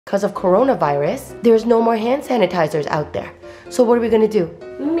because of coronavirus, there's no more hand sanitizers out there. So what are we gonna do?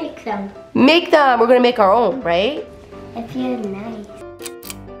 Make them. Make them! We're gonna make our own, right? If you're nice.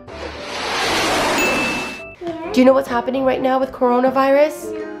 Do you know what's happening right now with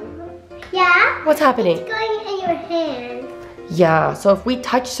coronavirus? No. Yeah? What's happening? It's going in your hand. Yeah, so if we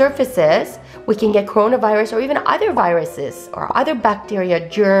touch surfaces, we can get coronavirus or even other viruses or other bacteria,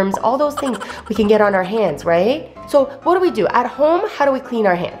 germs, all those things we can get on our hands, right? So what do? At home, how do we clean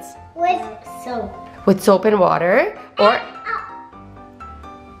our hands? With soap. With soap and water or...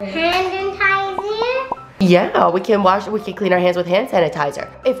 Hand sanitizer. Yeah, we can clean our hands with hand sanitizer.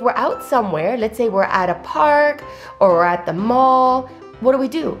 If we're out somewhere, let's say we're at a park or we're at the mall,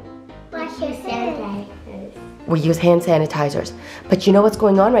 what do? Wash your sanitizers. We use hand sanitizers. But you know what's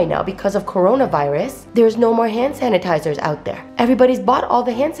going on right now? Because of coronavirus, there's no more hand sanitizers out there. Everybody's bought all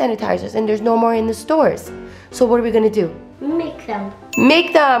the hand sanitizers and there's no more in the stores. So what are we gonna do? Make them.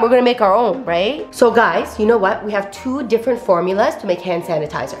 Make them! We're gonna make our own, right? So guys, you know what? We have 2 different formulas to make hand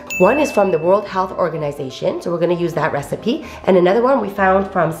sanitizer. One is from the World Health Organization, so we're gonna use that recipe. And another one we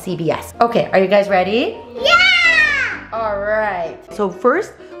found from CBS. Okay, are you guys ready? Yeah! Alright. So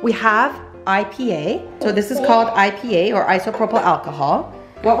first, we have IPA. So this is called IPA or isopropyl alcohol.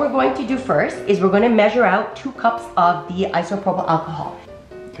 What we're going to do first is we're going to measure out 2 cups of the isopropyl alcohol.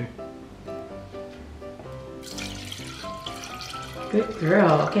 Okay. Good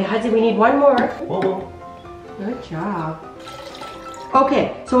girl. Okay, Hudson, we need one more. Whoa. Good job.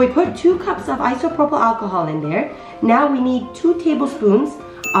 Okay, so we put 2 cups of isopropyl alcohol in there. Now we need 2 tablespoons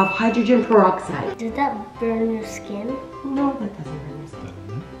of hydrogen peroxide. Does that burn your skin? No, that doesn't burn your skin.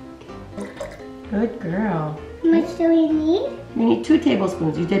 Good girl. How much do we need? You need 2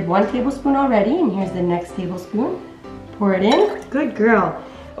 tablespoons. You did 1 tablespoon already, and here's the next tablespoon. Pour it in. Good girl.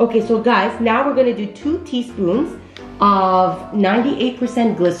 Okay, so guys, now we're gonna do 2 teaspoons of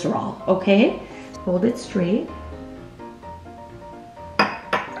 98% glycerol, okay? Hold it straight.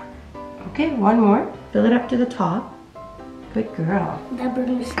 Okay, 1 more. Fill it up to the top. Good girl. Does that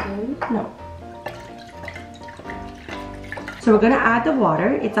burn your skin? No. So we're gonna add the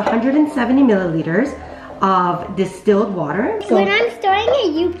water. It's 170 milliliters of distilled water. So when I'm stirring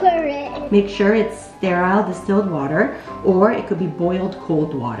it, you pour it in. make sure it's sterile distilled water, or it could be boiled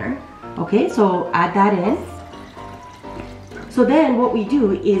cold water. Okay, so add that in. So then what we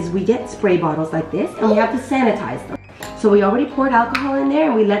do is we get spray bottles like this and we have to sanitize them. So we already poured alcohol in there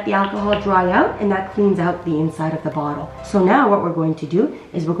and we let the alcohol dry out, and that cleans out the inside of the bottle. So now what we're going to do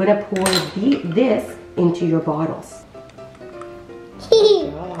is we're going to pour this into your bottles.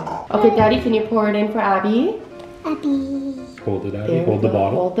 Okay, Daddy, can you pour it in for Abby? Abby. Hold it, Abby. Hold the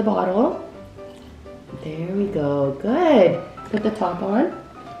bottle. Hold the bottle. There we go. Good. Put the top on.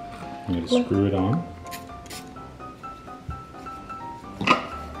 I'm going to screw it on.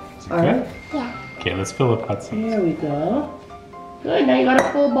 All right. Yeah. Okay, let's fill up Hudson. There we go. Good. Now you got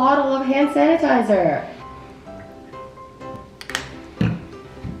a full bottle of hand sanitizer.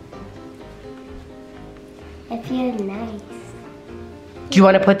 If you're nice. Do you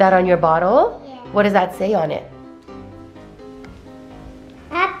want to put that on your bottle? Yeah. What does that say on it?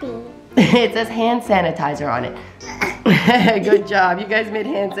 Happy. It says hand sanitizer on it. Good job. You guys made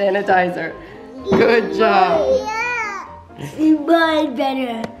hand sanitizer. Good job. Yeah. Mine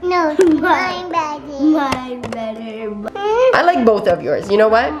better. No, mine better. Mine better. I like both of yours. You know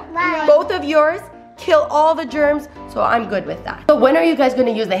what? Why? Both of yours kill all the germs, so I'm good with that. So when are you guys going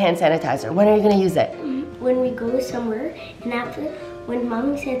to use the hand sanitizer? When are you going to use it? When we go somewhere, and after, when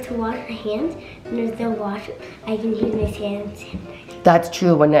Mommy said to wash our hands, and there's no washroom, I can use my hand sanitizer. That's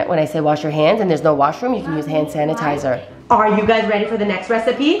true. When I say wash your hands and there's no washroom, you can use hand sanitizer. Are you guys ready for the next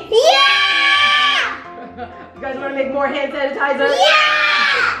recipe? Yeah! You guys want to make more hand sanitizer?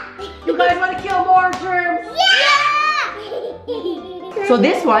 Yeah! You guys want to kill more germs? Yeah! So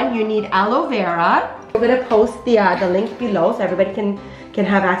this one, you need aloe vera. We're gonna post the link below so everybody can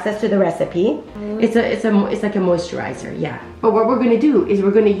have access to the recipe. It's like a moisturizer, yeah. But what we're gonna do is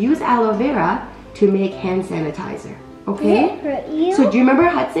we're gonna use aloe vera to make hand sanitizer. Okay? So do you remember,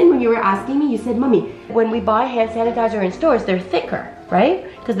 Hudson, when you were asking me, you said, Mommy, when we buy hand sanitizer in stores, they're thicker, right?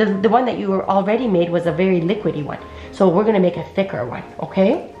 Because the one that you were already made was a very liquidy one. So we're gonna make a thicker one,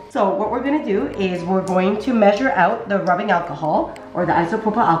 okay? So what we're gonna do is we're going to measure out the rubbing alcohol, or the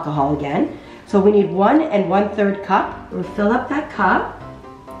isopropyl alcohol again. So we need 1 1/3 cup. We'll fill up that cup.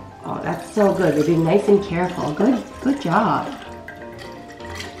 Oh, that's so good. You're being nice and careful. Good job.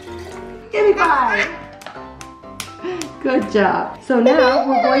 Give me 5. Good job. So now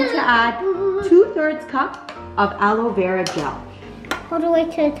we're going to add 2/3 cup of aloe vera gel. All the way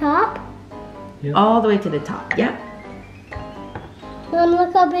to the top? Yep. All the way to the top, yep. Mom,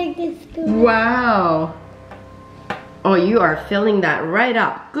 look how big this spoon is. Wow. Oh, you are filling that right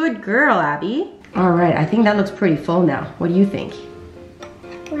up. Good girl, Abby. All right, I think that looks pretty full now. What do you think?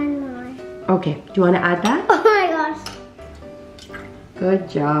 One more. Okay, do you want to add that? Oh my gosh. Good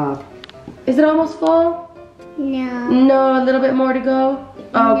job. Is it almost full? No. No, a little bit more to go?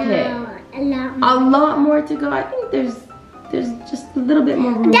 Okay. No, a lot more. A lot more to go. I think there's just a little bit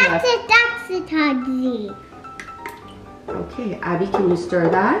more room left. That's it, Hudson. Okay, Abby, can you stir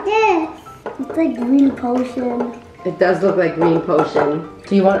that? Yes. It's like green potion. It does look like green potion.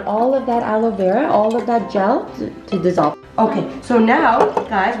 So you want all of that aloe vera, all of that gel to dissolve. Okay, so now,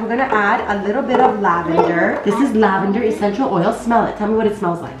 guys, we're gonna add a little bit of lavender. This is lavender essential oil. Smell it. Tell me what it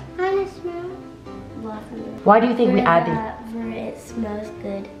smells like. I want to smell lavender. Why do you think we add it? It smells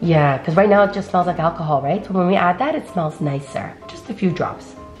good. Yeah, because right now it just smells like alcohol, right? So when we add that, it smells nicer. Just a few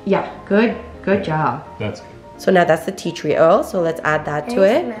drops. Yeah, good job. That's good. So now that's the tea tree oil, so let's add that to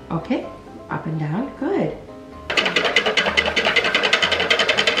it. Okay, up and down, good.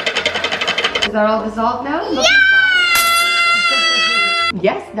 Is that all dissolved now? Yeah!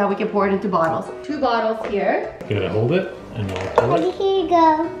 Yes, now we can pour it into bottles. 2 bottles here. You gotta hold it and we'll pour it. Here you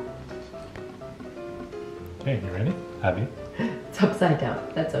go. Okay, you ready? Abby? It's upside down,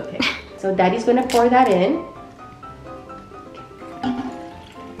 that's okay. So Daddy's gonna pour that in.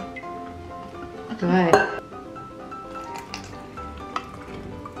 Good.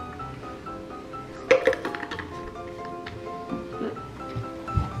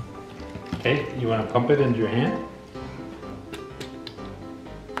 Okay, you wanna pump it into your hand?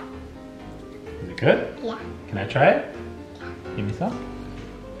 Is it good? Yeah. Can I try it? Give me some.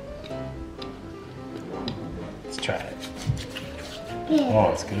 Let's try it. Good.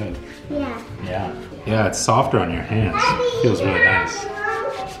 Oh, it's good. Yeah. Yeah. Yeah, it's softer on your hands. Feels really nice.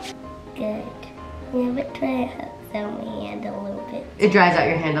 Good. Yeah, but try it on my hand a little bit. It dries out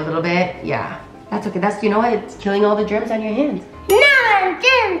your hand a little bit. Yeah, that's okay. You know what? It's killing all the germs on your hands. Now I'm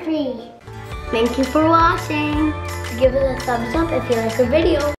germ-free. Thank you for watching. Give it a thumbs up if you like our video.